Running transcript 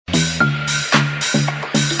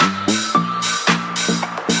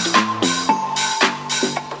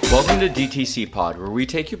to DTC Pod, where we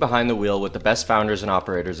take you behind the wheel with the best founders and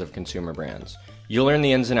operators of consumer brands. You'll learn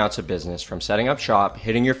the ins and outs of business, from setting up shop,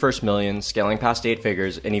 hitting your first million, scaling past 8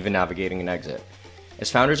 figures, and even navigating an exit. As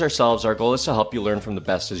founders ourselves, our goal is to help you learn from the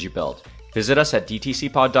best as you build. Visit us at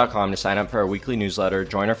dtcpod.com to sign up for our weekly newsletter,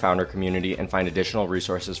 join our founder community, and find additional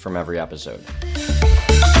resources from every episode.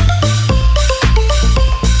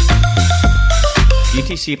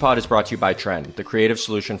 DTC Pod is brought to you by Trend, the creative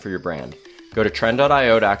solution for your brand. Go to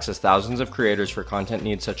trend.io to access thousands of creators for content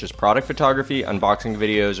needs such as product photography, unboxing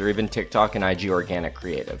videos, or even TikTok and IG organic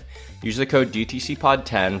creative. Use the code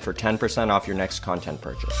DTCPod10 for 10% off your next content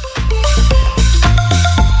purchase.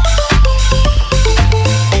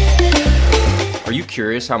 Are you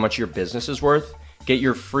curious how much your business is worth? Get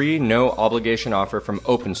your free no obligation offer from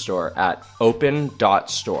OpenStore at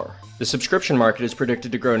open.store. The subscription market is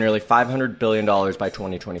predicted to grow nearly $500 billion by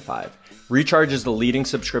 2025. Recharge is the leading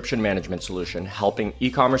subscription management solution, helping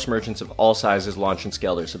e-commerce merchants of all sizes launch and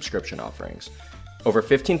scale their subscription offerings. Over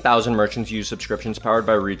 15,000 merchants use subscriptions powered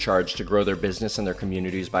by Recharge to grow their business and their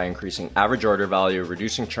communities by increasing average order value,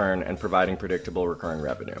 reducing churn, and providing predictable recurring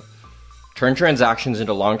revenue. Turn transactions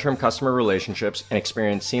into long-term customer relationships and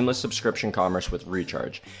experience seamless subscription commerce with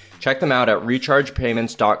Recharge. Check them out at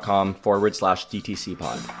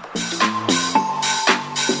rechargepayments.com/DTCpod.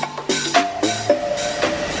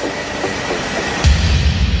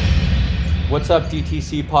 What's up,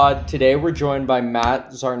 DTC Pod? Today we're joined by Matt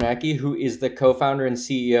Zarnecki, who is the co-founder and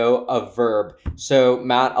CEO of Verb. So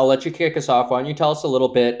Matt, I'll let you kick us off. Why don't you tell us a little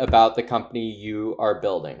bit about the company you are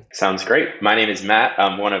building? Sounds great. My name is Matt.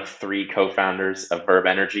 I'm one of 3 co-founders of Verb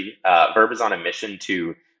Energy. Verb is on a mission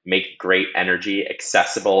to make great energy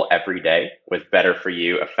accessible every day with better for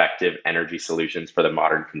you, effective energy solutions for the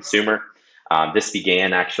modern consumer. This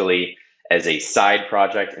began actually as a side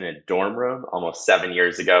project in a dorm room almost 7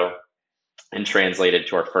 years ago, and translated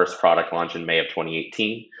to our first product launch in May of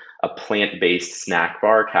 2018, a plant-based snack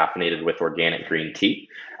bar caffeinated with organic green tea.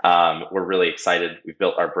 We're really excited. We've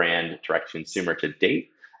built our brand direct to consumer to date,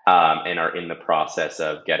 and are in the process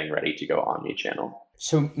of getting ready to go omni-channel.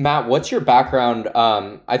 So Matt, what's your background?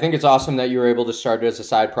 I think it's awesome that you were able to start it as a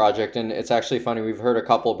side project, and it's actually funny. We've heard a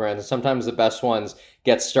couple brands, and sometimes the best ones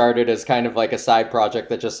get started as kind of like a side project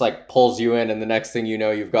that just like pulls you in, and the next thing you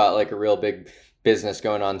know, you've got like a real big business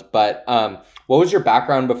going on. But what was your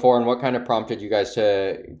background before, and what kind of prompted you guys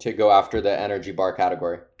to go after the energy bar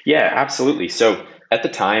category? Yeah, absolutely. So at the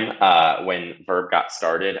time when Verb got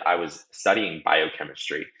started, I was studying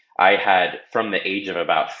biochemistry. I had, from the age of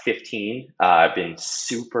about 15, been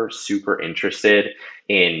super interested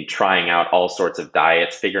in trying out all sorts of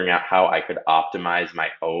diets, figuring out how I could optimize my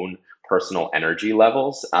own personal energy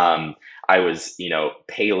levels. I was,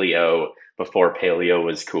 paleo before paleo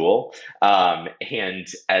was cool. And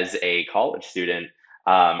as a college student,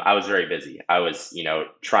 I was very busy. I was,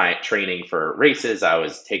 training for races. I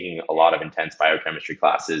was taking a lot of intense biochemistry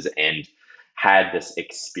classes, and had this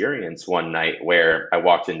experience one night where I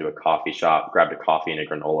walked into a coffee shop, grabbed a coffee and a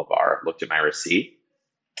granola bar, looked at my receipt,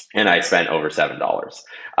 and I spent over $7.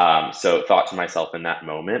 So thought to myself in that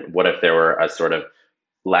moment, what if there were a sort of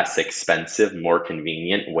less expensive, more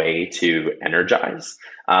convenient way to energize?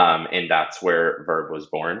 And that's where Verb was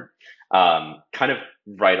born. Kind of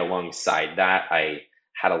right alongside that, I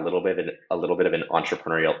had a little bit of an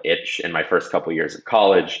entrepreneurial itch in my first couple of years of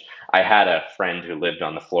college. I had a friend who lived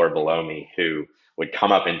on the floor below me who would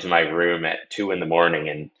come up into my room at 2 a.m.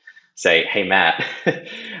 and say, "Hey, Matt,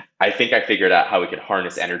 I think I figured out how we could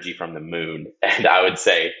harness energy from the moon." And I would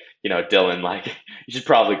say, "Dylan, you should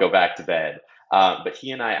probably go back to bed." But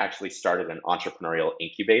he and I actually started an entrepreneurial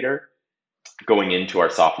incubator going into our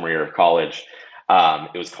sophomore year of college.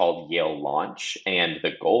 It was called Yale Launch, and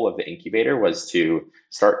the goal of the incubator was to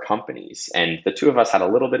start companies. And the two of us had a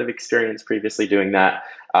little bit of experience previously doing that,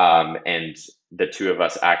 and the two of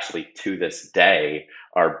us actually, to this day,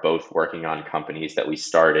 are both working on companies that we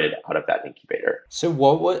started out of that incubator.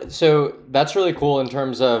 So that's really cool in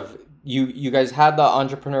terms of you guys had the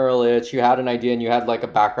entrepreneurial itch, you had an idea, and you had like a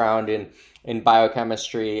background in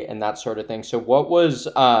biochemistry and that sort of thing. So what was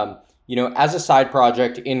as a side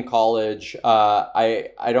project in college,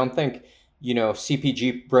 I don't think,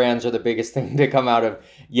 CPG brands are the biggest thing to come out of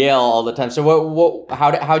Yale all the time. So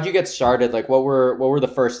how'd you get started? Like what were the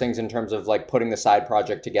first things in terms of like putting the side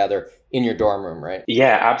project together in your dorm room, right?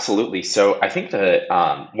 Yeah, absolutely. So I think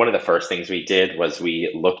one of the first things we did was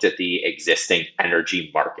we looked at the existing energy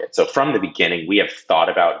market. So from the beginning, we have thought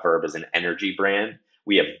about Verb as an energy brand.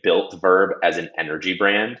 We have built Verb as an energy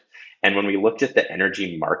brand. And when we looked at the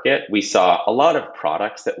energy market, we saw a lot of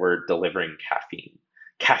products that were delivering caffeine.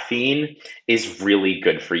 Caffeine is really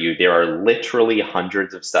good for you. There are literally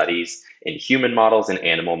hundreds of studies in human models and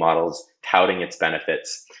animal models touting its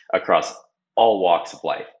benefits across all walks of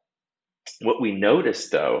life. What we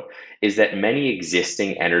noticed, though, is that many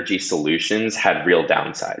existing energy solutions had real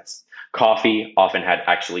downsides. Coffee often had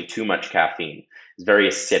actually too much caffeine. It's very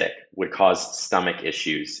acidic, would cause stomach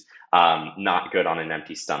issues, not good on an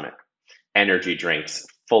empty stomach. Energy drinks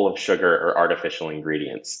full of sugar or artificial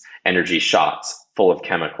ingredients, energy shots full of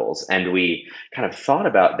chemicals. And we kind of thought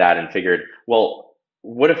about that and figured, well,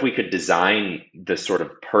 what if we could design the sort of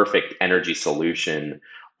perfect energy solution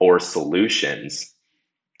or solutions?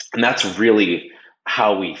 And that's really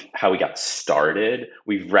how we got started.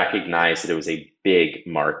 We recognized that it was a big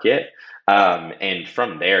market. And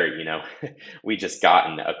from there, we just got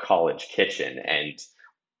in a college kitchen and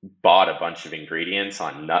bought a bunch of ingredients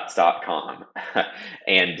on nuts.com.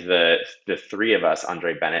 And the three of us,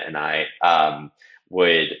 Andre Bennett and I,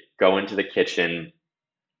 would go into the kitchen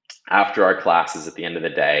after our classes at the end of the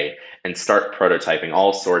day and start prototyping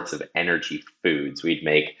all sorts of energy foods. We'd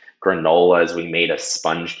make granolas. We made a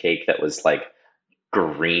sponge cake that was like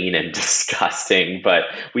green and disgusting, but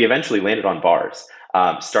we eventually landed on bars.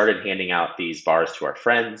 Started handing out these bars to our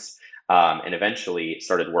friends, and eventually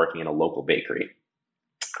started working in a local bakery.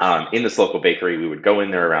 In this local bakery, we would go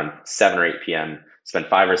in there around 7 or 8 p.m., spend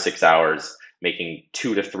 5 or 6 hours making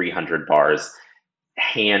 200 to 300 bars,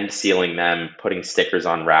 hand sealing them, putting stickers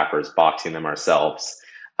on wrappers, boxing them ourselves,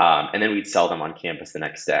 and then we'd sell them on campus the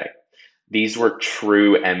next day. These were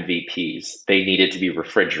true MVPs. They needed to be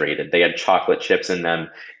refrigerated. They had chocolate chips in them.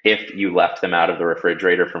 If you left them out of the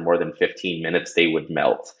refrigerator for more than 15 minutes, they would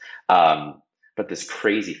melt. But this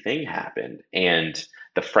crazy thing happened, and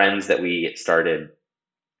the friends that we started,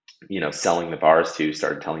 selling the bars to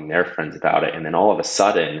started telling their friends about it. And then all of a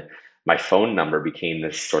sudden, my phone number became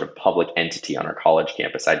this sort of public entity on our college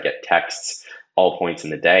campus. I'd get texts all points in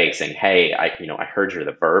the day saying, "Hey, I heard you're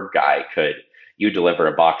the Verb guy. Could you deliver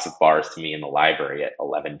a box of bars to me in the library at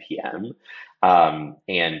 11 p.m.?"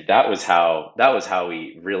 And that was how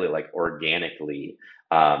we really like organically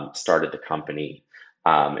started the company.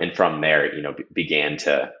 And from there, began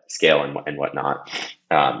to scale and whatnot.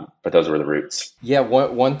 But those were the roots. Yeah,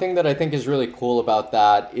 one thing that I think is really cool about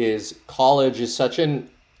that is college is such an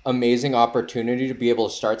amazing opportunity to be able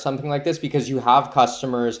to start something like this because you have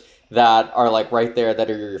customers that are like right there that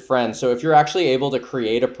are your friends. So if you're actually able to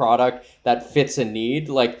create a product that fits a need,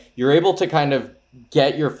 like you're able to kind of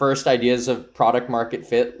get your first ideas of product market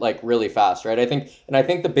fit like really fast, right? I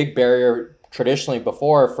think the big barrier traditionally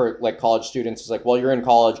before for like college students is like, well, you're in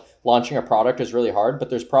college, launching a product is really hard, but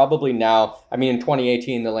there's probably now, I mean, in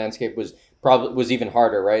 2018, the landscape was even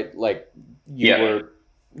harder, right? Like you Yeah. were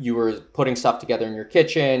you were putting stuff together in your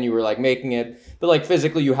kitchen, you were like making it, but like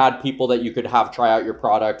physically you had people that you could have try out your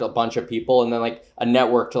product, a bunch of people, and then like a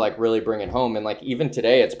network to like really bring it home. And like even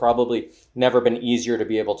today, it's probably never been easier to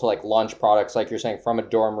be able to like launch products, like you're saying, from a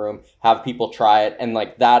dorm room, have people try it, and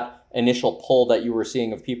like that initial pull that you were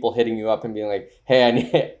seeing of people hitting you up and being like,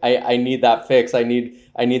 hey, I need that fix. I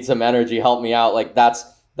need some energy. Help me out. Like that's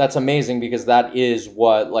amazing because that is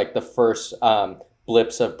what like the first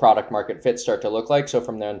blips of product market fit start to look like. So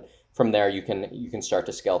from there you can start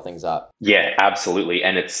to scale things up. Yeah, absolutely.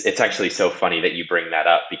 And it's actually so funny that you bring that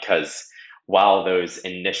up because while those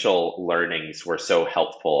initial learnings were so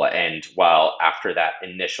helpful, and while after that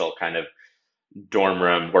initial kind of dorm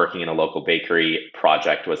room working in a local bakery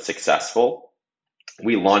project was successful,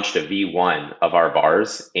 we launched a V1 of our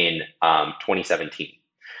bars in 2017.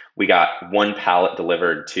 We got one pallet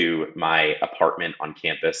delivered to my apartment on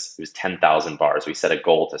campus. It was 10,000 bars. We set a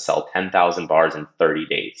goal to sell 10,000 bars in 30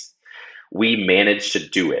 days. We managed to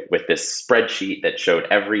do it with this spreadsheet that showed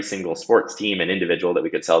every single sports team and individual that we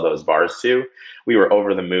could sell those bars to. We were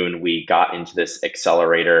over the moon. We got into this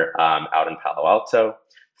accelerator out in Palo Alto,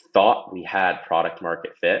 thought we had product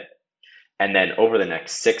market fit. And then over the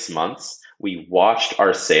next 6 months, we watched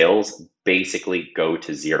our sales basically go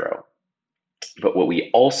to zero. But what we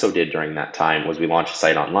also did during that time was we launched a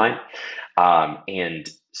site online, and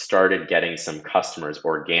started getting some customers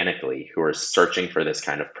organically who are searching for this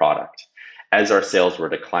kind of product. As our sales were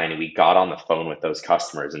declining, we got on the phone with those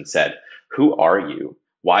customers and said, "Who are you?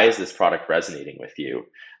 Why is this product resonating with you?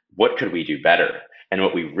 What could we do better?" And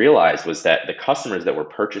what we realized was that the customers that were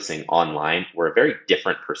purchasing online were a very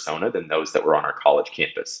different persona than those that were on our college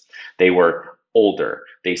campus. They were older,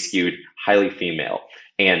 they skewed highly female.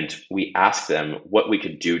 And we asked them what we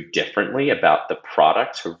could do differently about the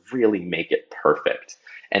product to really make it perfect.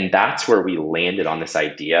 And that's where we landed on this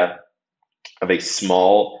idea of a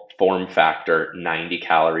small form factor 90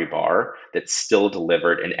 calorie bar that still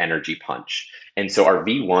delivered an energy punch. And so our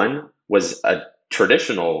V1 was a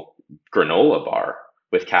traditional granola bar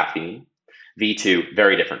with caffeine. V2,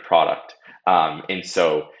 very different product. And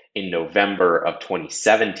so in November of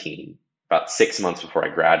 2017, about 6 months before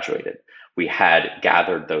I graduated, we had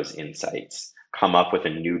gathered those insights, come up with a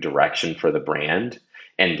new direction for the brand,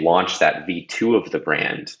 and launched that V2 of the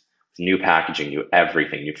brand, new packaging, new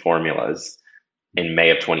everything, new formulas in May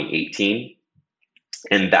of 2018.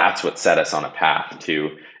 And that's what set us on a path to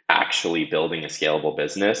actually building a scalable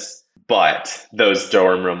business. But those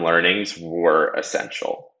dorm room learnings were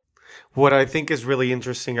essential. What I think is really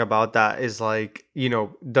interesting about that is like, you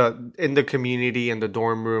know, the in the community and the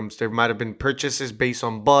dorm rooms, there might have been purchases based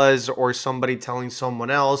on buzz or somebody telling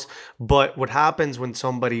someone else. But what happens when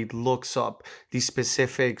somebody looks up these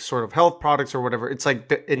specific sort of health products or whatever, it's like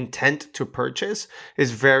the intent to purchase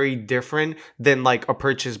is very different than like a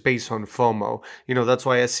purchase based on FOMO. You know, that's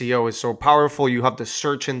why SEO is so powerful. You have the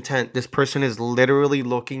search intent. This person is literally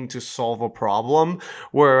looking to solve a problem.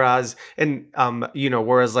 Whereas,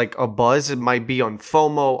 whereas like a buzz, it might be on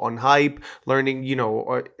FOMO, on hype, learning, you know,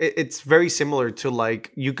 or it's very similar to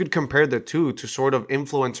like, you could compare the two to sort of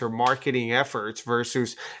influencer marketing efforts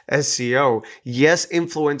versus SEO. Yes,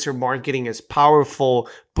 influencer marketing is powerful,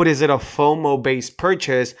 but is it a FOMO based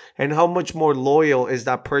purchase? And how much more loyal is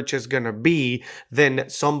that purchase going to be than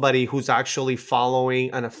somebody who's actually following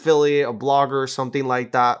an affiliate, a blogger, something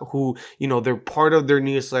like that, who, you know, they're part of their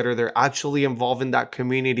newsletter, they're actually involved in that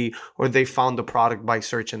community, or they found the product by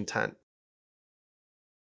search intent?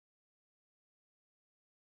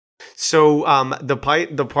 So the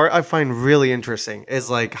part I find really interesting is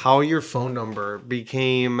like how your phone number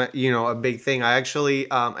became, you know, a big thing. I actually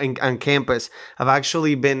on campus, I've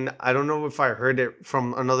actually been, I don't know if I heard it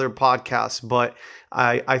from another podcast, but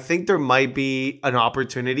I think there might be an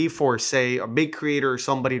opportunity for, say, a big creator or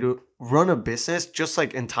somebody to run a business just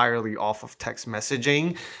like entirely off of text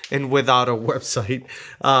messaging and without a website.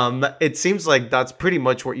 It seems like that's pretty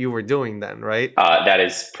much what you were doing then, right? That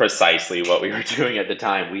is precisely what we were doing at the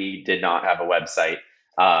time. We did not have a website,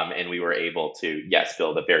 and we were able to, yes,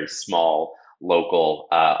 build a very small local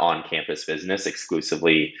on-campus business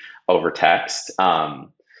exclusively over text.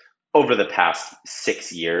 Over the past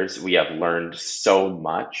 6 years, we have learned so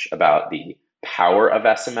much about the power of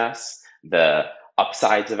SMS, the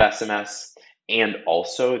upsides of SMS, and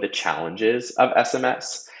also the challenges of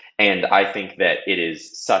SMS. And I think that it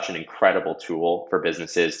is such an incredible tool for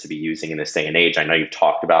businesses to be using in this day and age. I know you've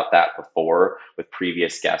talked about that before with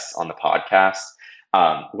previous guests on the podcast.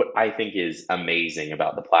 What I think is amazing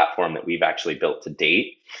about the platform that we've actually built to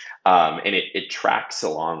date, and it tracks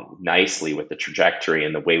along nicely with the trajectory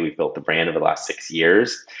and the way we've built the brand over the last 6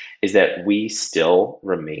 years, is that we still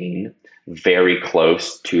remain very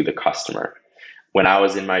close to the customer. When I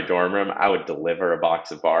was in my dorm room, I would deliver a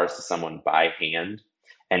box of bars to someone by hand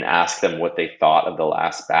and ask them what they thought of the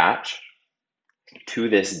last batch. To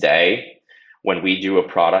this day, when we do a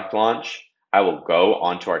product launch, I will go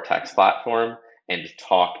onto our text platform and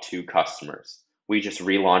talk to customers. We just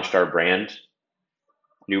relaunched our brand,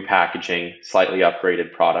 new packaging, slightly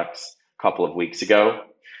upgraded products a couple of weeks ago.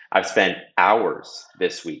 I've spent hours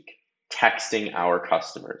this week texting our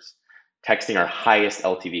customers, texting our highest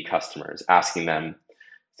LTV customers, asking them,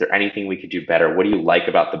 is there anything we could do better? What do you like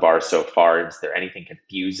about the bar so far? Is there anything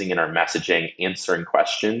confusing in our messaging? Answering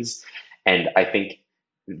questions. And I think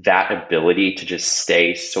that ability to just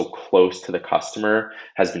stay so close to the customer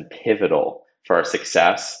has been pivotal for our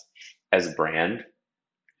success as a brand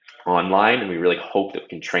online, and we really hope that we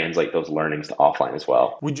can translate those learnings to offline as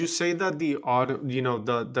well. Would you say that the audio, you know,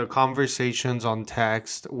 the conversations on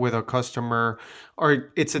text with a customer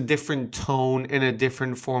are, it's a different tone and a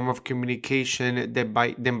different form of communication than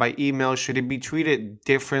by email? Should it be treated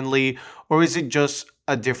differently, or is it just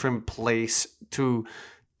a different place to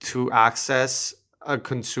access a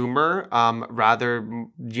consumer, rather,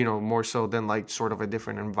 you know, more so than like sort of a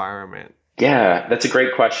different environment? Yeah, that's a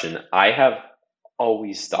great question. I have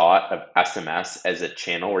always thought of SMS as a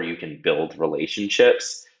channel where you can build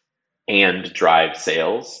relationships and drive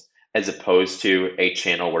sales, as opposed to a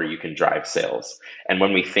channel where you can drive sales. And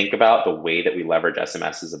when we think about the way that we leverage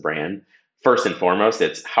SMS as a brand, first and foremost,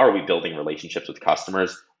 it's how are we building relationships with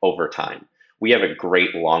customers over time? We have a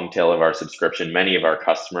great long tail of our subscription. Many of our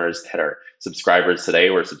customers that are subscribers today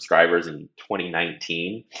were subscribers in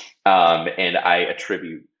 2019. And I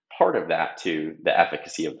attribute part of that to the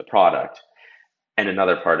efficacy of the product, and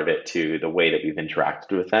another part of it to the way that we've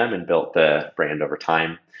interacted with them and built the brand over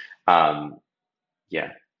time.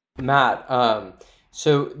 Yeah. Matt,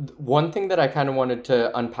 So one thing that I kind of wanted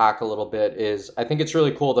to unpack a little bit is I think it's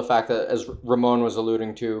really cool the fact that, as Ramon was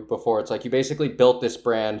alluding to before, it's like you basically built this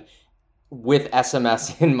brand with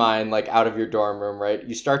SMS in mind, like out of your dorm room, right?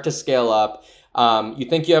 You start to scale up. You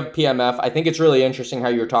think you have PMF. I think it's really interesting how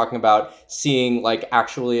you were talking about seeing like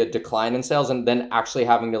actually a decline in sales and then actually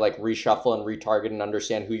having to like reshuffle and retarget and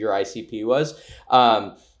understand who your ICP was.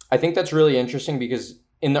 I think that's really interesting because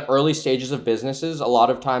in the early stages of businesses, a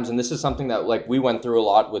lot of times, and this is something that like we went through a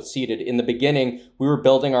lot with Seated. In the beginning, we were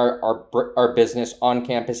building our business on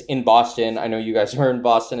campus in Boston. I know you guys were in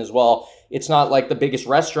Boston as well. It's not like the biggest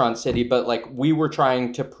restaurant city, but like we were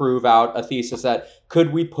trying to prove out a thesis that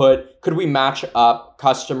could we match up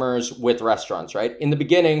customers with restaurants, right? In the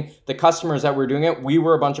beginning, the customers that were doing it, we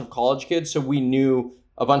were a bunch of college kids, so we knew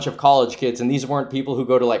a bunch of college kids, and these weren't people who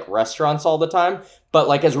go to like restaurants all the time. But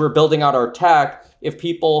like as we were building out our tech, if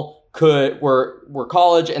people were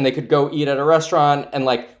college and they could go eat at a restaurant and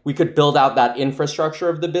like we could build out that infrastructure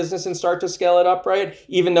of the business and start to scale it up, right?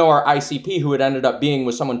 Even though our ICP, who it ended up being,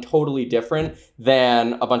 was someone totally different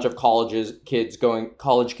than a bunch of college kids going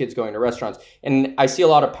to restaurants. And I see a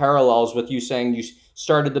lot of parallels with you saying you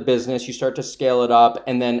started the business, you start to scale it up,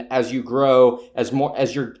 and then as you grow,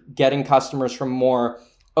 as you're getting customers from more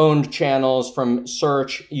owned channels, from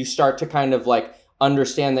search, you start to kind of like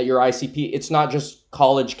understand that your ICP, it's not just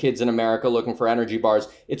college kids in America looking for energy bars.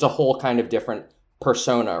 It's a whole kind of different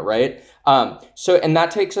persona, right? And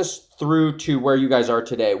that takes us through to where you guys are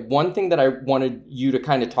today. One thing that I wanted you to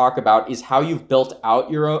kind of talk about is how you've built out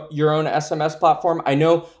your own SMS platform. I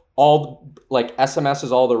know all like SMS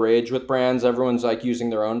is all the rage with brands. Everyone's like using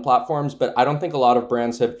their own platforms, but I don't think a lot of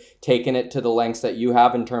brands have taken it to the lengths that you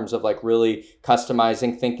have in terms of like really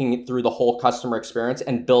customizing, thinking through the whole customer experience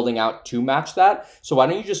and building out to match that. So why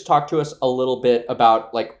don't you just talk to us a little bit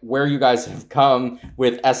about like where you guys have come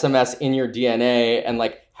with SMS in your DNA and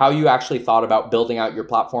like how you actually thought about building out your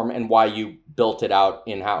platform and why you built it out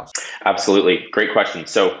in-house? Absolutely. Great question.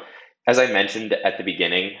 So as I mentioned at the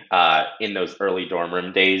beginning, in those early dorm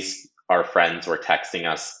room days, our friends were texting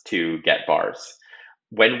us to get bars.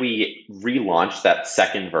 When we relaunched that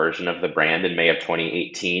second version of the brand in May of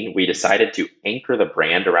 2018, we decided to anchor the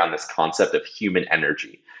brand around this concept of human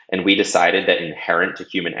energy. And we decided that inherent to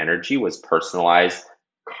human energy was personalized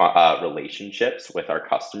relationships with our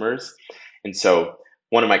customers. And so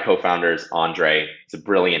one of my co-founders, Andre, is a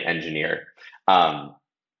brilliant engineer,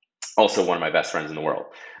 also one of my best friends in the world.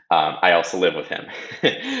 I also live with him.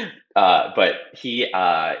 But he,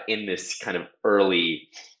 in this kind of early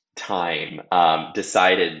time,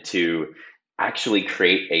 decided to actually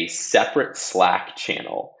create a separate Slack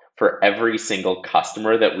channel for every single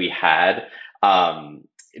customer that we had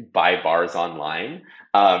buy bars online.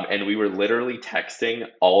 And we were literally texting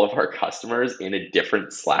all of our customers in a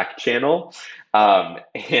different Slack channel.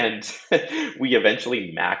 And we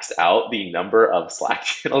eventually maxed out the number of Slack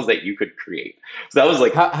channels that you could create. So that was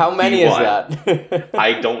like how many is that?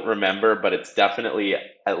 I don't remember, but it's definitely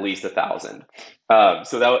at least 1,000.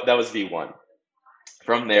 So that was V1.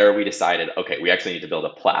 From there, we decided, okay, we actually need to build a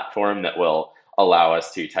platform that will allow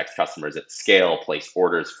us to text customers at scale, place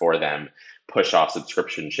orders for them, push off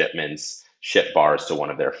subscription shipments, ship bars to one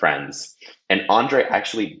of their friends. And Andre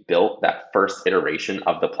actually built that first iteration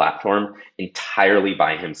of the platform entirely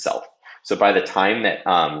by himself. So by the time that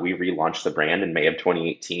we relaunched the brand in May of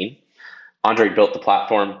 2018, Andre built the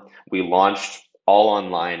platform. We launched all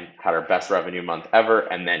online, had our best revenue month ever,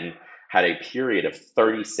 and then had a period of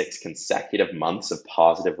 36 consecutive months of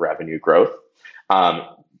positive revenue growth,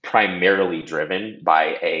 primarily driven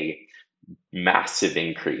by a massive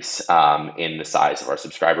increase in the size of our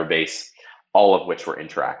subscriber base, all of which were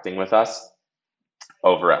interacting with us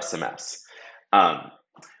over SMS.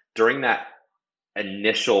 During that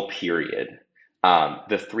initial period,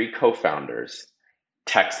 the three co-founders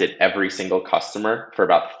texted every single customer for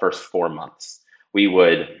about the first 4 months. We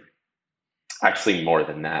would actually more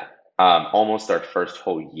than that, almost our first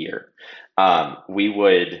whole year. We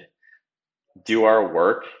would do our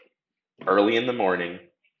work early in the morning,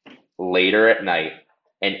 later at night,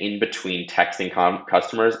 and in between texting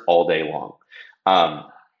customers all day long.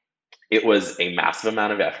 It was a massive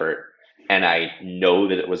amount of effort, and I know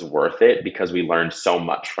that it was worth it because we learned so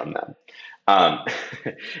much from them.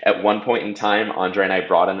 At one point in time, Andre and I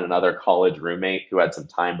brought in another college roommate who had some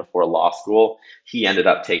time before law school. He ended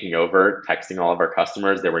up taking over, texting all of our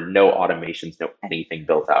customers. There were no automations, no anything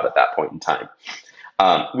built out at that point in time.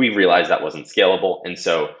 We realized that wasn't scalable. And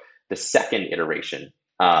so the second iteration,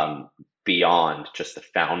 beyond just the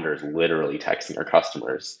founders literally texting our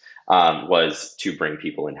customers, was to bring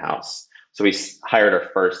people in-house. So we hired our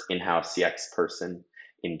first in-house CX person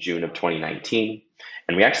in June of 2019.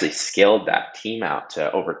 And we actually scaled that team out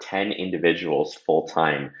to over 10 individuals full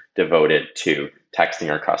time devoted to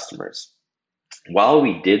texting our customers. While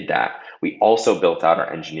we did that, we also built out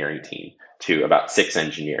our engineering team to about 6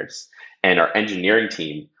 engineers. And our engineering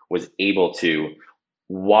team was able to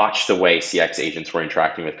watch the way CX agents were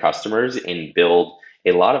interacting with customers and build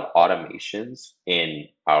a lot of automations in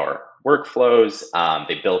our workflows.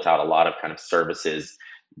 They built out a lot of kind of services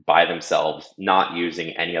by themselves, not using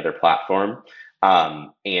any other platform.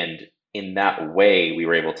 And in that way, we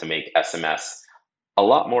were able to make SMS a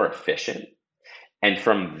lot more efficient. And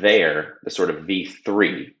from there, the sort of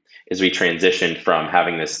V3 is we transitioned from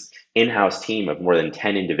having this in-house team of more than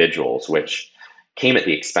 10 individuals, which came at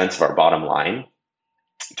the expense of our bottom line,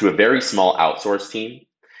 to a very small outsource team,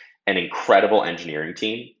 an incredible engineering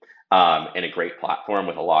team, and a great platform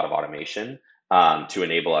with a lot of automation to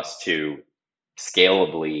enable us to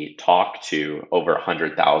scalably talk to over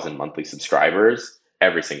 100,000 monthly subscribers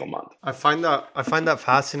every single month. I find that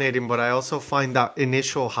fascinating, but I also find that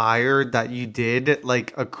initial hire that you did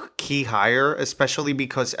like a key hire, especially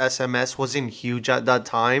because SMS wasn't huge at that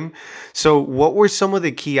time. So what were some of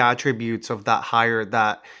the key attributes of that hire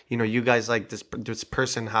that, you guys like this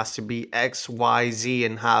person has to be X, Y, Z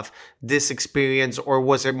and have this experience, or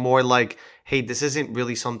was it more like, hey, this isn't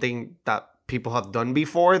really something that people have done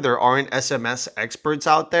before. There aren't SMS experts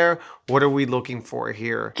out there. What are we looking for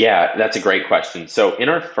here? Yeah, that's a great question. So in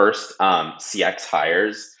our first CX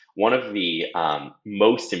hires, one of the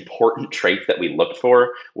most important traits that we looked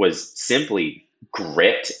for was simply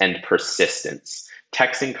grit and persistence.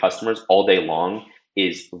 Texting customers all day long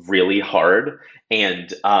is really hard.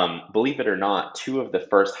 And believe it or not, two of the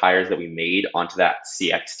first hires that we made onto that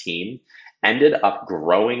CX team ended up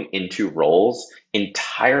growing into roles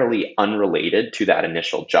entirely unrelated to that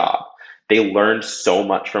initial job. They learned so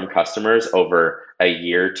much from customers over a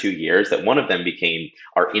year, 2 years, that one of them became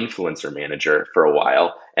our influencer manager for a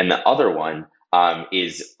while. And the other one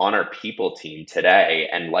is on our people team today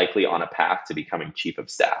and likely on a path to becoming chief of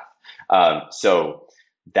staff. So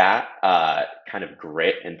that kind of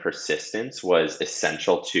grit and persistence was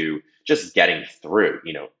essential to just getting through,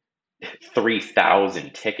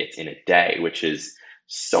 3,000 tickets in a day, which is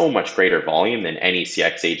so much greater volume than any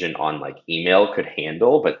CX agent on like email could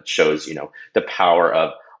handle, but shows, the power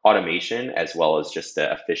of automation as well as just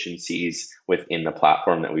the efficiencies within the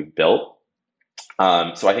platform that we've built.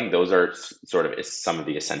 So I think those are sort of some of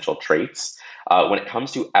the essential traits. When it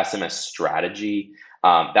comes to SMS strategy,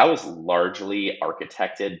 that was largely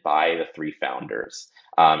architected by the three founders.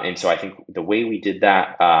 And so I think the way we did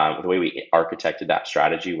that, the way we architected that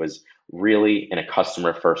strategy was really in a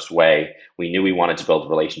customer first way. We knew we wanted to build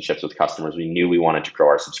relationships with customers. We knew we wanted to grow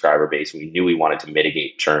our subscriber base. We knew we wanted to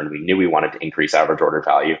mitigate churn. We knew we wanted to increase average order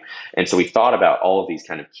value. And so we thought about all of these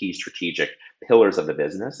kind of key strategic pillars of the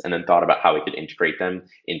business and then thought about how we could integrate them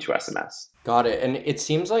into SMS. Got it. And it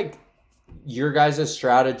seems like your guys'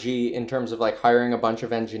 strategy in terms of like hiring a bunch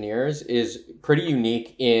of engineers is pretty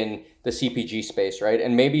unique in the CPG space, right?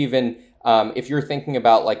 And maybe even if you're thinking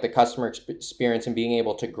about like the customer experience and being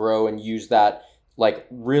able to grow and use that like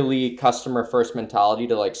really customer first mentality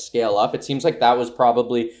to like scale up, it seems like that was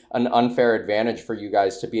probably an unfair advantage for you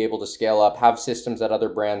guys to be able to scale up, have systems that other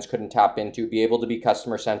brands couldn't tap into, be able to be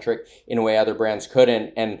customer centric in a way other brands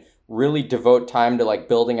couldn't, and really devote time to like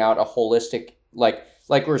building out a holistic, like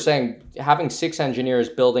we were saying, having 6 engineers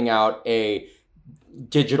building out a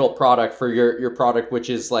digital product for your product, which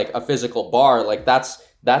is like a physical bar, like that's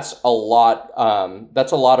a lot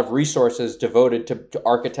of resources devoted to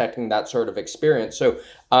architecting that sort of experience. So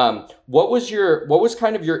what was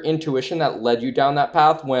kind of your intuition that led you down that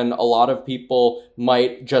path when a lot of people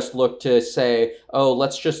might just look to say, oh,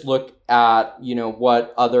 let's just look at,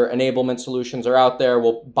 what other enablement solutions are out there.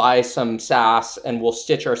 We'll buy some SaaS and we'll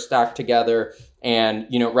stitch our stack together. And,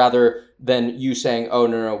 rather than you saying, oh,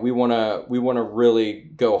 no, we want to really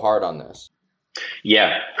go hard on this.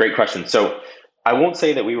 Yeah, great question. So I won't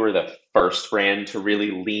say that we were the first brand to really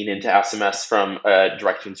lean into SMS from a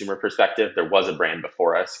direct consumer perspective. There was a brand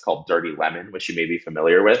before us called Dirty Lemon, which you may be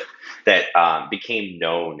familiar with, that became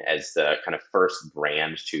known as the kind of first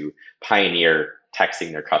brand to pioneer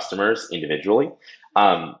texting their customers individually.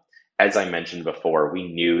 As I mentioned before,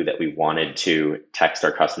 we knew that we wanted to text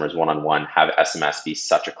our customers one-on-one, have SMS be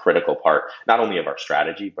such a critical part, not only of our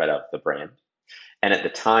strategy, but of the brand. And at the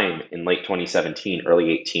time, in late 2017, early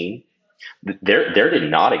 18, there did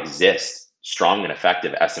not exist strong and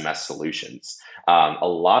effective SMS solutions. A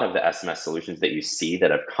lot of the SMS solutions that you see that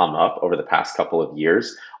have come up over the past couple of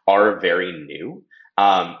years are very new,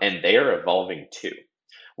 and they are evolving too.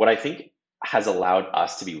 What I think has allowed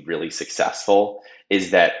us to be really successful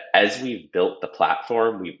is that as we've built the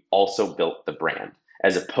platform, we've also built the brand,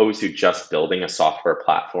 as opposed to just building a software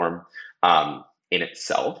platform in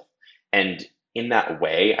itself. And in that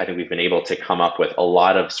way, I think we've been able to come up with a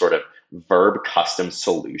lot of sort of Verb custom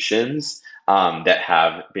solutions that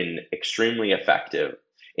have been extremely effective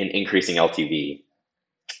in increasing LTV,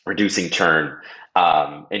 reducing churn,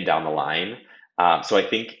 and down the line. So I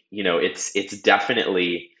think it's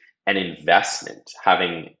definitely an investment.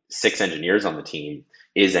 Having 6 engineers on the team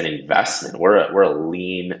is an investment. We're a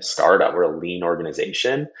lean startup. We're a lean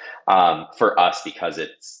organization for us because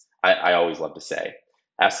I always love to say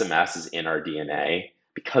SMS is in our DNA.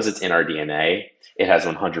 Because it's in our DNA, it has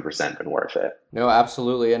 100% been worth it. No,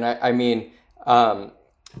 absolutely. And I mean,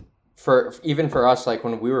 for us, like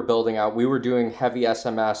when we were building out, we were doing heavy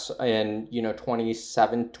SMS in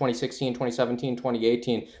 2016, 2017,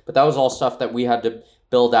 2018, but that was all stuff that we had to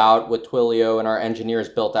build out with Twilio, and our engineers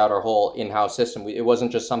built out our whole in-house system. It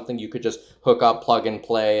wasn't just something you could just hook up, plug and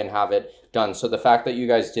play and have it done. So the fact that you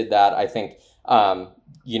guys did that, I think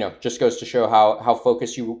just goes to show how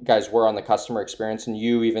focused you guys were on the customer experience, and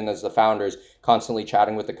you, even as the founders, constantly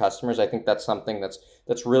chatting with the customers. I think that's something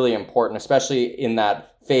that's really important, especially in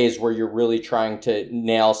that phase where you're really trying to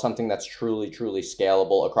nail something that's truly, truly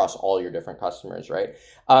scalable across all your different customers, right?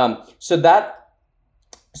 So that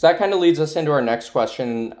kind of leads us into our next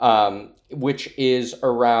question, which is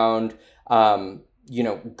around,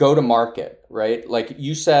 go to market, right? Like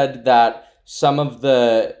you said that some of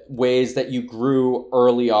the ways that you grew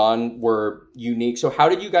early on were unique. So how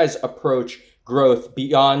did you guys approach growth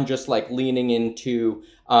beyond just like leaning into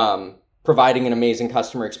providing an amazing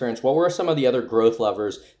customer experience? What were some of the other growth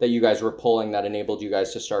levers that you guys were pulling that enabled you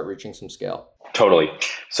guys to start reaching some scale? Totally.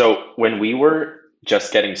 So when we were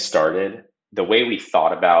just getting started, the way we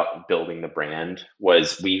thought about building the brand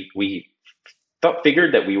was we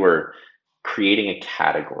figured that we were creating a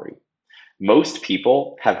category. Most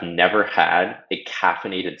people have never had a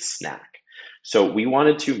caffeinated snack. So we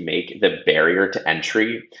wanted to make the barrier to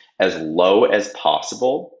entry as low as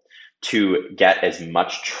possible to get as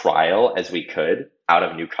much trial as we could out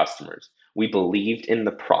of new customers. We believed in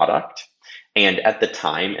the product. And at the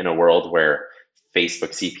time, in a world where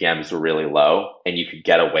Facebook CPMs were really low and you could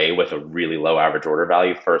get away with a really low average order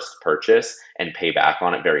value first purchase and pay back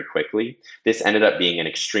on it very quickly, this ended up being an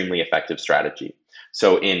extremely effective strategy.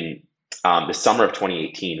 So in the summer of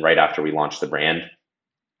 2018, right after we launched the brand,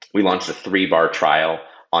 we launched a 3-bar trial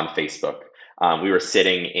on Facebook. We were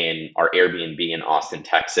sitting in our Airbnb in Austin,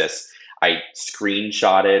 Texas. I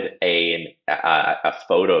screenshotted a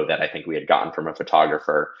photo that I think we had gotten from a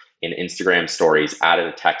photographer in Instagram stories, added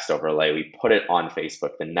a text overlay. We put it on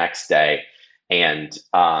Facebook the next day. And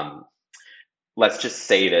let's just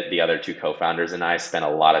say that the other 2 co-founders and I spent a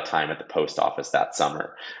lot of time at the post office that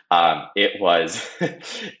summer. It was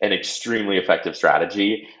an extremely effective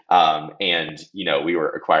strategy. And we were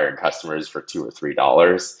acquiring customers for $2 or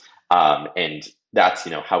 $3. And that's,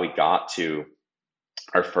 how we got to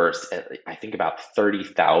our first, I think about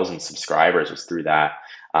 30,000 subscribers was through that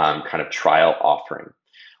kind of trial offering.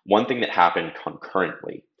 One thing that happened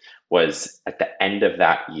concurrently was at the end of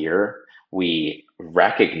that year, we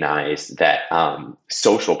recognized that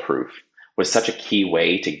social proof was such a key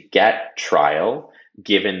way to get trial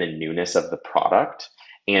given the newness of the product.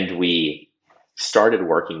 And we started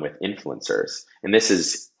working with influencers. And this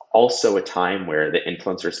is also a time where the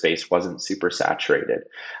influencer space wasn't super saturated.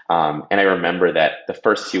 And I remember that the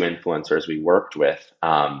first 2 influencers we worked with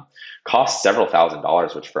cost several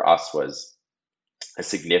 $1,000s, which for us was a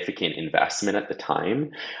significant investment at the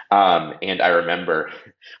time. And I remember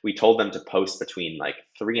we told them to post between like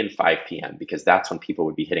 3 and 5 p.m. because that's when people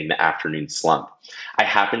would be hitting the afternoon slump. I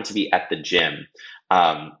happened to be at the gym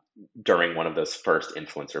during one of those first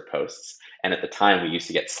influencer posts. And at the time, we used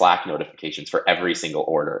to get Slack notifications for every single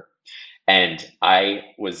order. And I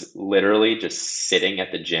was literally just sitting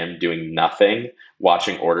at the gym doing nothing,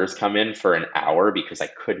 watching orders come in for an hour because I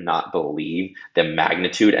could not believe the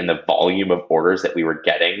magnitude and the volume of orders that we were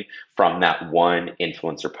getting from that one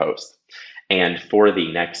influencer post. And for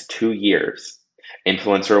the next 2 years,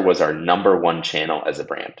 influencer was our number 1 channel as a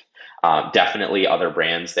brand. Definitely other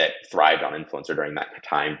brands that thrived on influencer during that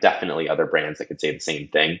time, definitely other brands that could say the same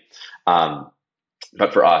thing.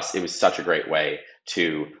 But for us, it was such a great way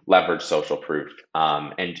to leverage social proof.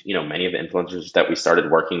 And many of the influencers that we started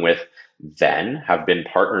working with then have been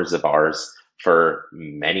partners of ours for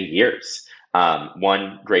many years.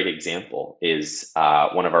 One great example is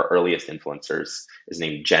one of our earliest influencers is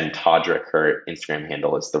named Jen Todrick. Her Instagram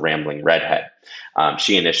handle is The Rambling Redhead.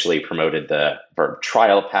 She initially promoted the Verb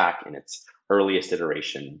trial pack in its earliest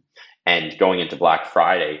iteration. And going into Black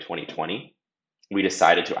Friday 2020, we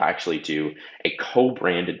decided to actually do a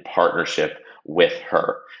co-branded partnership with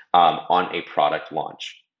her on a product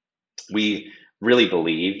launch. We really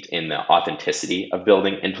believed in the authenticity of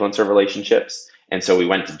building influencer relationships. And so we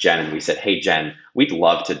went to Jen and we said, hey, Jen, we'd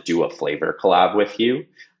love to do a flavor collab with you.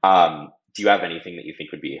 Do you have anything that you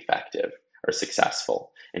think would be effective or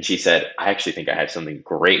successful? And she said, I actually think I have something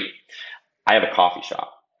great. I have a coffee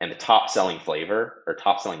shop, and the top selling flavor or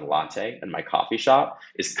top selling latte in my coffee shop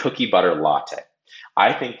is cookie butter latte.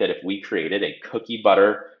 I think that if we created a cookie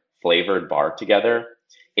butter flavored bar together,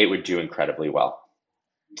 it would do incredibly well.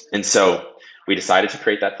 And so we decided to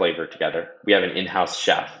create that flavor together. We have an in-house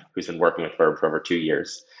chef who's been working with Verb for over 2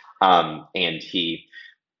 years. And he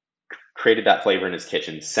created that flavor in his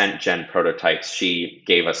kitchen, sent Jen prototypes. She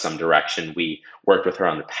gave us some direction. We worked with her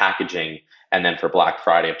on the packaging. And then for Black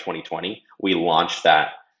Friday of 2020, we launched that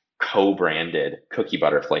co-branded cookie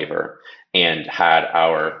butter flavor and had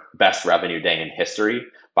our best revenue day in history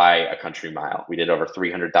by a country mile. We did over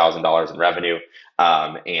 $300,000 in revenue.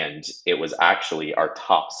 And it was actually our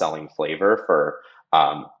top selling flavor for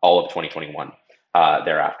all of 2021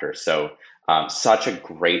 thereafter. So such a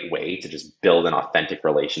great way to just build an authentic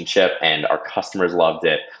relationship, and our customers loved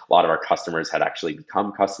it. A lot of our customers had actually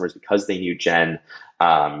become customers because they knew Jen,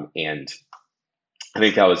 and I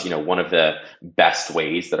think that was, one of the best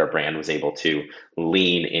ways that our brand was able to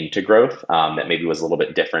lean into growth. That maybe was a little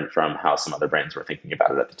bit different from how some other brands were thinking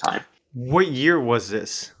about it at the time. What year was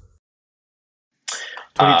this?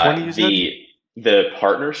 2020, you said? The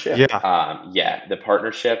partnership, Yeah. the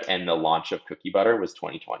partnership and the launch of Cookie Butter was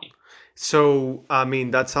 2020. So, I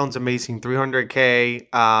mean, that sounds amazing. 300K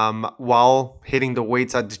while hitting the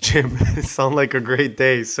weights at the gym. Sound like a great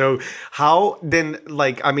day. So, how then,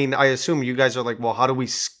 like, I mean, I assume you guys are like, well, how do we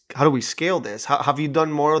scale this? Have you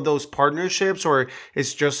done more of those partnerships, or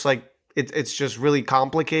it's just like it's just really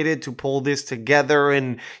complicated to pull this together,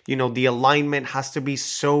 and the alignment has to be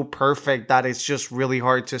so perfect that it's just really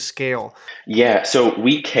hard to scale? Yeah, so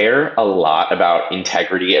we care a lot about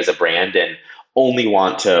integrity as a brand and only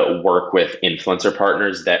want to work with influencer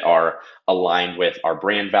partners that are aligned with our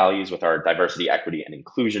brand values, with our diversity, equity, and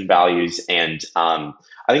inclusion values. And I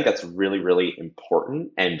think that's really, really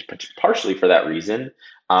important. And partially for that reason,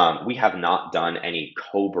 we have not done any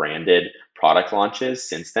co-branded product launches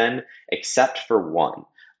since then, except for one.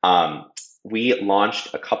 We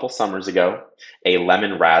launched a couple summers ago a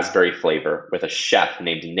lemon raspberry flavor with a chef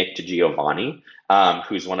named Nick DiGiovanni,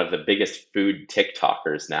 who's one of the biggest food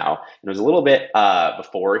TikTokers now. And it was a little bit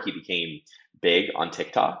before he became big on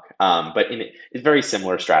TikTok, but in a very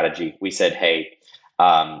similar strategy. We said, hey,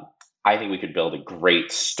 I think we could build a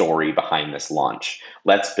great story behind this launch.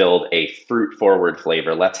 Let's build a fruit forward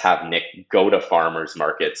flavor. Let's have Nick go to farmers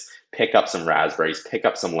markets, pick up some raspberries, pick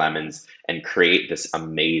up some lemons, and create this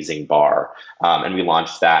amazing bar. And we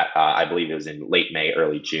launched that, I believe it was in late May,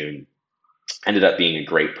 early June. Ended up being a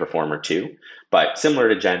great performer too. But similar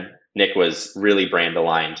to Jen, Nick was really brand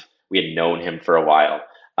aligned. We had known him for a while.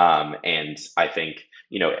 And I think,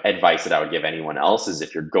 advice that I would give anyone else is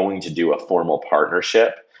if you're going to do a formal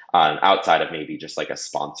partnership, outside of maybe just like a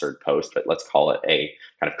sponsored post, but let's call it a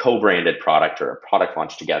kind of co-branded product or a product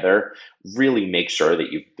launch together, really make sure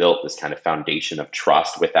that you've built this kind of foundation of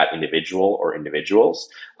trust with that individual or individuals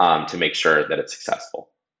to make sure that it's successful.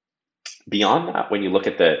 Beyond that, when you look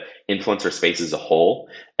at the influencer space as a whole,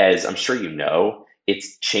 as I'm sure you know,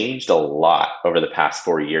 it's changed a lot over the past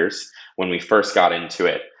 4 years. When we first got into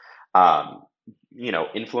it,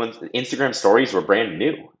 Instagram stories were brand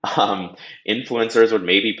new. Influencers would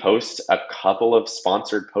maybe post a couple of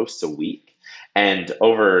sponsored posts a week. And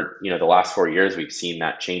over, the last 4 years, we've seen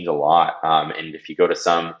that change a lot. And if you go to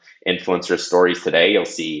some influencer stories today, you'll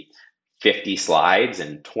see 50 slides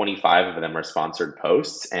and 25 of them are sponsored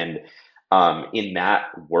posts. And in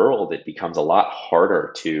that world, it becomes a lot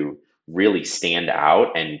harder to really stand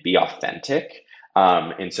out and be authentic.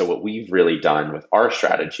 And so what we've really done with our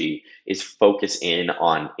strategy is focus in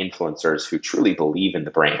on influencers who truly believe in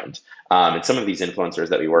the brand. And some of these influencers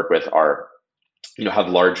that we work with are, have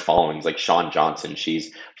large followings, like Shawn Johnson.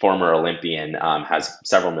 She's former Olympian, has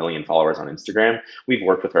several million followers on Instagram. We've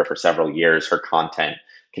worked with her for several years. Her content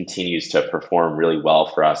continues to perform really well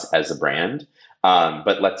for us as a brand.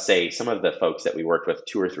 But let's say some of the folks that we worked with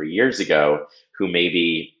 2 or 3 years ago who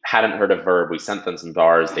maybe hadn't heard of Verb, we sent them some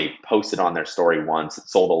bars, they posted on their story once, it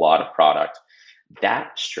sold a lot of product.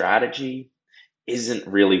 That strategy isn't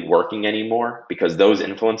really working anymore because those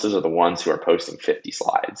influencers are the ones who are posting 50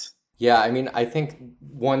 slides. Yeah, I mean, I think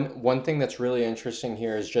one thing that's really interesting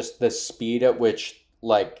here is just the speed at which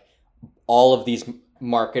like all of these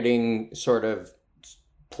marketing sort of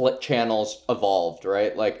channels evolved,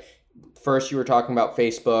 right? Like first you were talking about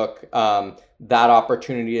Facebook. That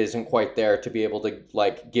opportunity isn't quite there to be able to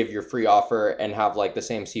like give your free offer and have like the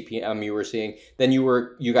same CPM you were seeing. Then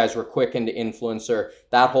you guys were quick into influencer.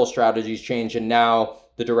 That whole strategy's changed, and now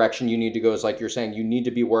the direction you need to go is like you're saying, you need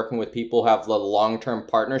to be working with people who have the long-term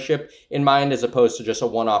partnership in mind as opposed to just a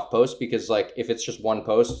one-off post, because like if it's just one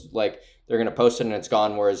post, like they're going to post it and it's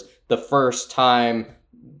gone. Whereas the first time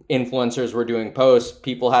influencers were doing posts,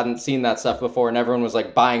 people hadn't seen that stuff before and everyone was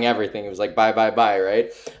like buying everything. It was like buy,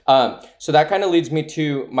 right? So that kind of leads me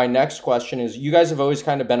to my next question is, you guys have always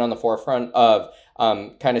kind of been on the forefront of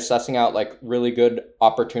kind of sussing out like really good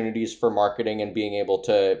opportunities for marketing and being able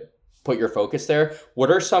to put your focus there. What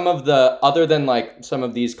are some of the, other than like some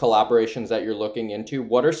of these collaborations that you're looking into,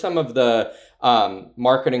 what are some of the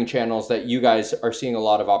marketing channels that you guys are seeing a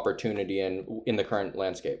lot of opportunity in the current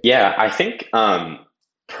landscape? Yeah, I think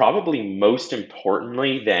probably most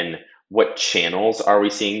importantly than what channels are we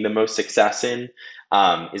seeing the most success in,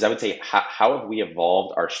 is I would say how have we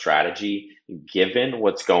evolved our strategy given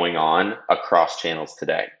what's going on across channels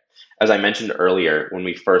today? As I mentioned earlier, when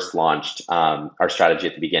we first launched, our strategy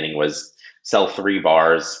at the beginning was sell 3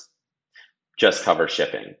 bars, just cover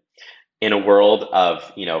shipping. In a world of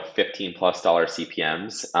 $15+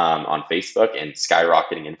 CPMs on Facebook and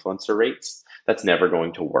skyrocketing influencer rates, that's never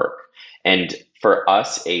going to work. And for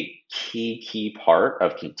us, a key part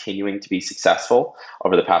of continuing to be successful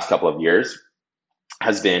over the past couple of years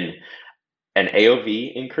has been an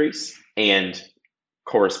AOV increase and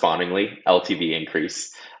correspondingly LTV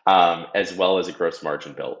increase, as well as a gross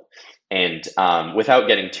margin build. And without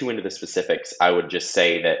getting too into the specifics, I would just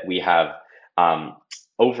say that we have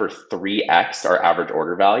over 3x our average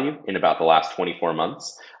order value in about the last 24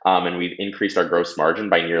 months. And we've increased our gross margin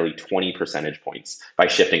by nearly 20 percentage points by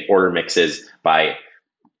shifting order mixes, by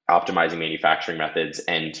optimizing manufacturing methods.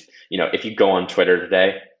 And if you go on Twitter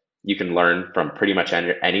today, you can learn from pretty much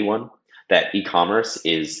anyone that e-commerce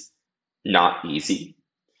is not easy.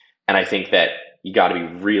 And I think that you got to be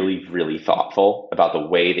really, really thoughtful about the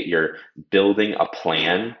way that you're building a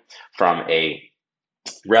plan from a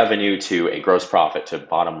revenue to a gross profit to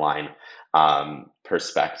bottom line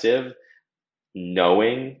perspective,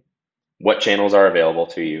 knowing what channels are available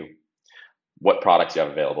to you, what products you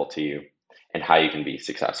have available to you, and how you can be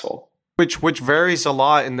successful. Which varies a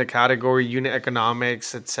lot in the category unit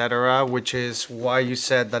economics, etc., which is why you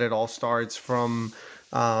said that it all starts from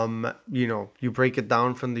you break it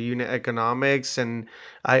down from the unit economics. And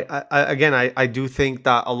I do think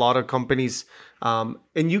that a lot of companies, and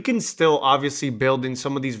you can still obviously build in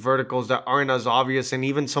some of these verticals that aren't as obvious, and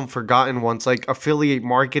even some forgotten ones like affiliate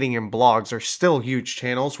marketing and blogs are still huge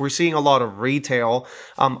channels. We're seeing a lot of retail.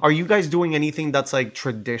 Are you guys doing anything that's like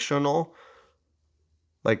traditional?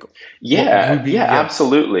 Like Yeah,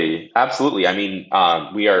 absolutely. Absolutely. I mean,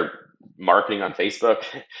 we are marketing on Facebook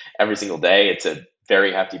every single day. It's a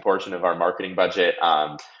very hefty portion of our marketing budget.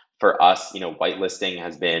 For us, whitelisting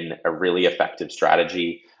has been a really effective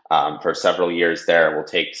strategy. For several years there, we'll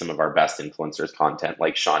take some of our best influencers content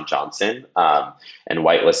like Sean Johnson, and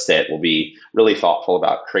whitelist it. We'll be really thoughtful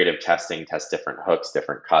about creative testing, test different hooks,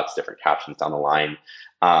 different cuts, different captions down the line.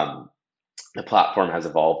 The platform has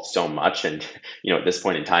evolved so much, and at this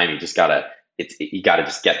point in time, you gotta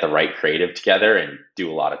just get the right creative together and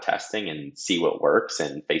do a lot of testing and see what works.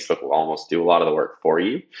 And Facebook will almost do a lot of the work for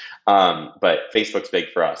you. But Facebook's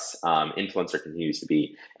big for us. Influencer continues to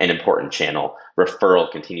be an important channel.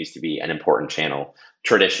 Referral continues to be an important channel.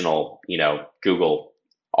 Traditional, Google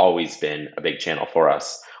always been a big channel for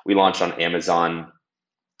us. We launched on Amazon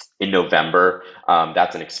in November.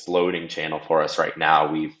 That's an exploding channel for us right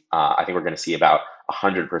now. I think we're going to see about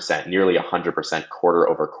 100%, nearly 100% quarter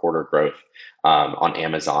over quarter growth on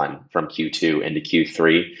Amazon from Q2 into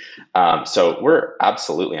Q3. So we're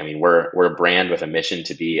a brand with a mission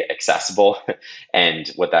to be accessible. And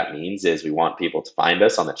what that means is we want people to find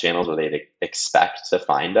us on the channels where they expect to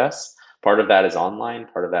find us. Part of that is online,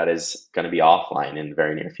 part of that is going to be offline in the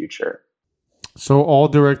very near future. So all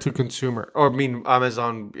direct to consumer, or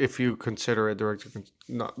Amazon, if you consider it direct to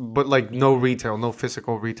consumer, but like no retail, no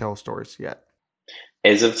physical retail stores yet.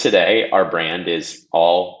 As of today, our brand is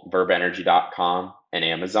all verbenergy.com and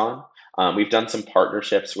Amazon. We've done some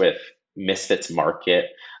partnerships with Misfits Market,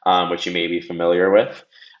 which you may be familiar with,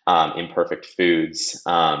 Imperfect Foods,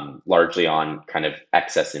 largely on kind of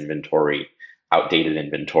excess inventory, outdated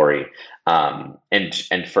inventory.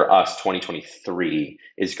 And for us, 2023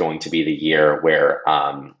 is going to be the year where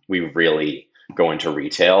we really go into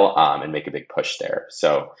retail and make a big push there.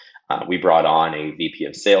 So We brought on a VP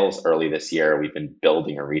of sales early this year. We've been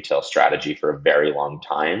building a retail strategy for a very long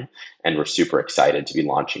time, and we're super excited to be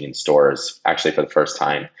launching in stores actually for the first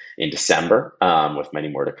time in December, with many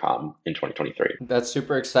more to come in 2023. That's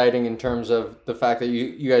super exciting in terms of the fact that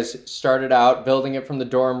you guys started out building it from the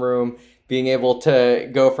dorm room, being able to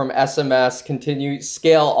go from SMS, continue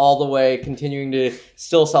scale all the way, continuing to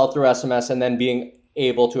still sell through SMS, and then being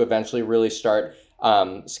able to eventually really start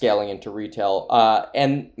scaling into retail.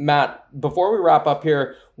 And Matt, before we wrap up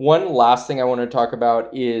here, one last thing I want to talk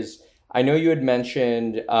about is I know you had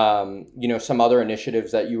mentioned, some other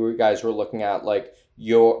initiatives that you guys were looking at, like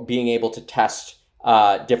you're being able to test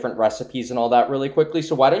different recipes and all that really quickly.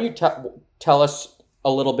 So why don't you tell us a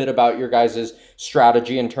little bit about your guys'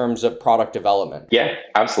 strategy in terms of product development? Yeah,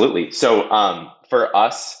 absolutely. So for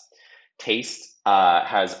us, taste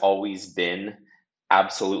has always been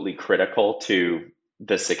absolutely critical to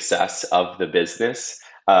the success of the business.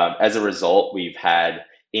 As a result, we've had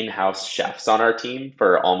in-house chefs on our team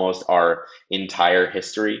for almost our entire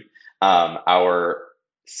history. Our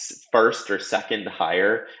first or second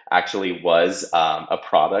hire actually was a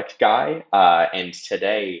product guy. And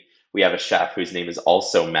today we have a chef whose name is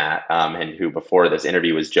also Matt, and who before this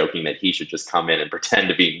interview was joking that he should just come in and pretend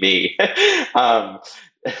to be me.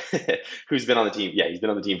 Who's been on the team. Yeah, he's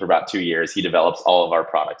been on the team for about 2 years. He develops all of our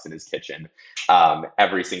products in his kitchen.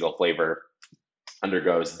 Every single flavor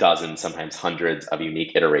undergoes dozens, sometimes hundreds of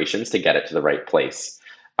unique iterations to get it to the right place.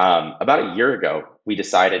 About a year ago, we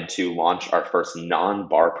decided to launch our first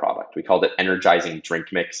non-bar product. We called it Energizing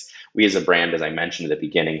Drink Mix. We as a brand, as I mentioned at the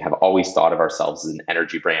beginning, have always thought of ourselves as an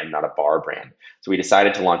energy brand, not a bar brand. So we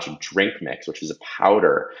decided to launch a drink mix, which is a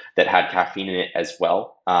powder that had caffeine in it as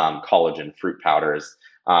well, collagen, fruit powders,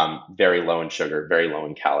 very low in sugar, very low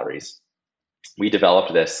in calories. We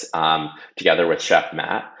developed this together with Chef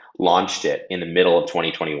Matt, launched it in the middle of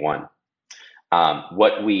 2021.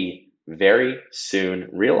 What we very soon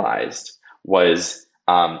realized was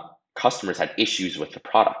customers had issues with the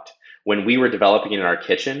product. When we were developing it in our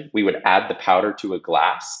kitchen, we would add the powder to a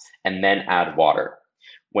glass and then add water.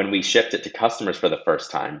 When we shipped it to customers for the first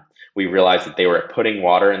time, we realized that they were putting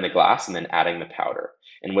water in the glass and then adding the powder.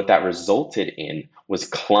 And what that resulted in was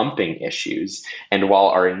clumping issues. And while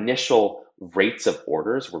our initial rates of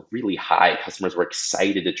orders were really high, customers were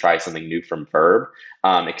excited to try something new from Verb,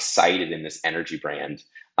 excited in this energy brand.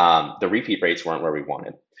 The repeat rates weren't where we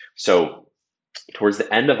wanted. So towards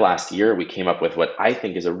the end of last year, we came up with what I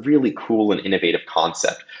think is a really cool and innovative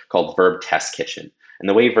concept called Verb Test Kitchen. And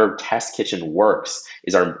the way Verb Test Kitchen works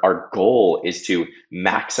is our goal is to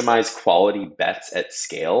maximize quality bets at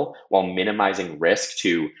scale while minimizing risk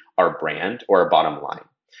to our brand or our bottom line.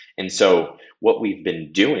 And so what we've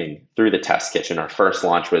been doing through the test kitchen, our first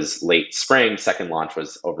launch was late spring, second launch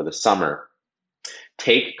was over the summer.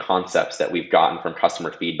 Take concepts that we've gotten from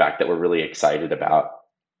customer feedback that we're really excited about,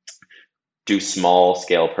 do small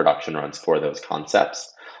scale production runs for those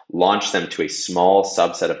concepts, launch them to a small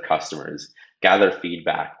subset of customers, gather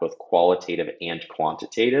feedback, both qualitative and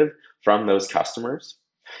quantitative, from those customers,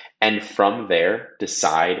 and from there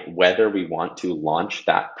decide whether we want to launch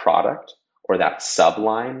that product or that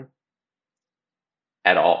subline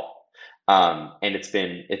at all. And it's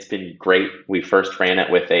been great. We first ran it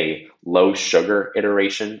with a low sugar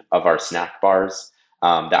iteration of our snack bars.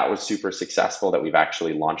 That was super successful, that we've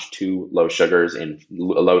actually launched 2 low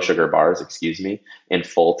sugar bars, in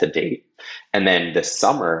full to date. And then this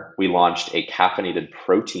summer, we launched a caffeinated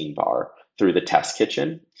protein bar through the test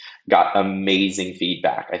kitchen. Got amazing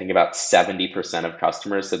feedback. I think about 70% of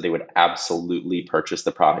customers said they would absolutely purchase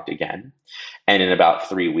the product again. And in about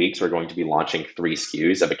 3 weeks, we're going to be launching 3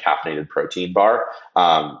 SKUs of a caffeinated protein bar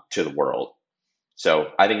to the world.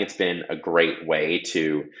 So I think it's been a great way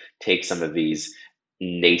to take some of these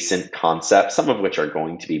nascent concepts, some of which are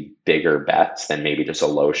going to be bigger bets than maybe just a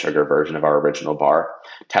low sugar version of our original bar,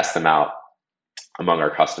 test them out among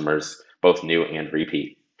our customers, both new and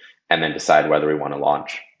repeat, and then decide whether we want to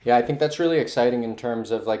launch. Yeah, I think that's really exciting in terms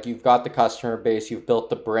of like you've got the customer base, you've built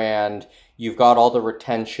the brand, you've got all the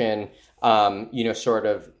retention, sort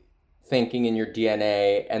of thinking in your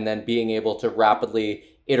DNA, and then being able to rapidly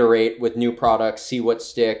iterate with new products, see what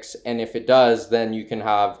sticks. And if it does, then you can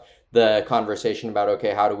have the conversation about,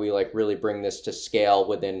 okay, how do we like really bring this to scale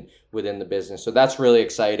within the business? So that's really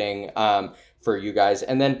exciting for you guys.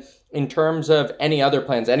 And then in terms of any other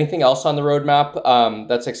plans, anything else on the roadmap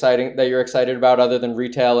that's exciting that you're excited about other than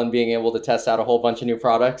retail and being able to test out a whole bunch of new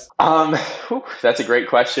products? That's a great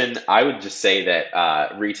question. I would just say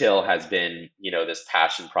that retail has been, this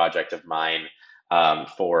passion project of mine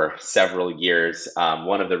for several years.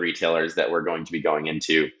 One of the retailers that we're going to be going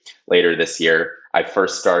into later this year, I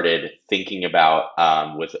first started thinking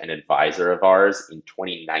about with an advisor of ours in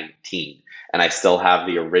 2019. And I still have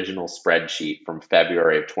the original spreadsheet from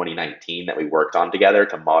February of 2019 that we worked on together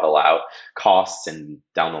to model out costs and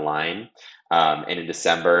down the line. And in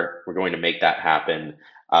December, we're going to make that happen.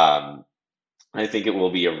 I think it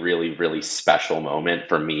will be a really, really special moment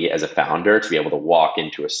for me as a founder to be able to walk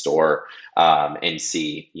into a store and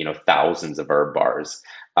see, thousands of herb bars,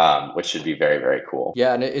 which should be very, very cool.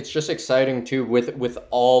 Yeah, and it's just exciting too with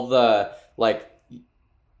all the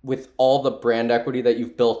with all the brand equity that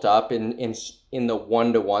you've built up in the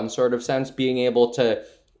one-to-one sort of sense, being able to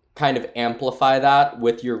kind of amplify that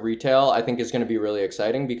with your retail, I think is going to be really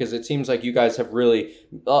exciting, because it seems like you guys have really,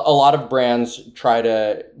 a lot of brands try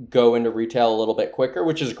to go into retail a little bit quicker,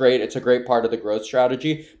 which is great. It's a great part of the growth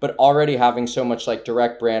strategy, but already having so much like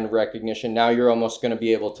direct brand recognition, now you're almost going to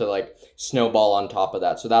be able to like snowball on top of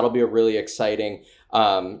that. So that'll be a really exciting,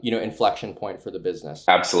 inflection point for the business.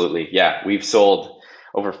 Absolutely. Yeah. We've sold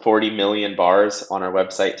over 40 million bars on our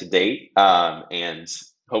website to date. And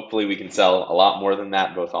hopefully we can sell a lot more than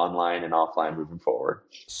that, both online and offline moving forward.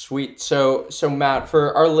 Sweet. So Matt,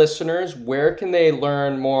 for our listeners, where can they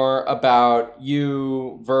learn more about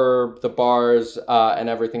you, Verb, the bars, and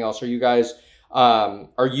everything else? Are you guys,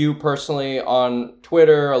 are you personally on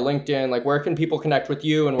Twitter or LinkedIn? Like, where can people connect with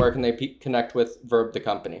you, and where can they connect with Verb, the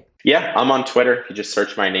company? Yeah, I'm on Twitter. If you just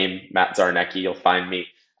search my name, Matt Zarnecki, you'll find me.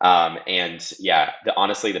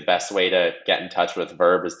 Honestly, the best way to get in touch with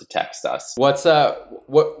Verb is to text us. What's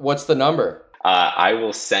the number? I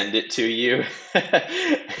will send it to you.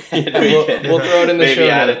 We'll throw it in the show notes. Maybe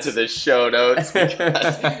add it to the show notes,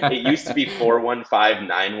 because it used to be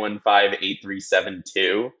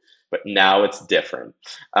 415-915-8372. But now it's different.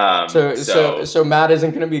 So Matt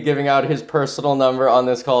isn't going to be giving out his personal number on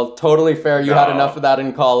this call. Totally fair. You had enough of that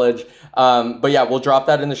in college. But yeah, we'll drop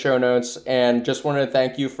that in the show notes. And just wanted to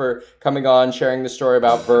thank you for coming on, sharing the story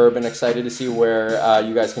about Verb, and excited to see where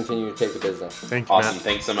you guys continue to take the business. Thank you, awesome. Matt.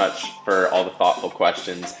 Thanks so much for all the thoughtful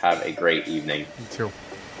questions. Have a great evening. You too.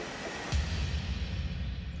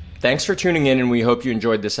 Thanks for tuning in, and we hope you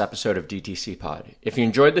enjoyed this episode of DTC Pod. If you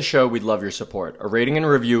enjoyed the show, we'd love your support. A rating and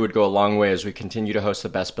review would go a long way as we continue to host the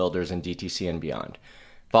best builders in DTC and beyond.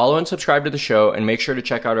 Follow and subscribe to the show, and make sure to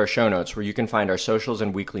check out our show notes where you can find our socials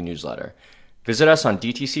and weekly newsletter. Visit us on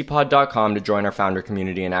dtcpod.com to join our founder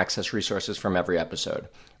community and access resources from every episode.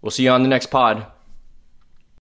 We'll see you on the next pod.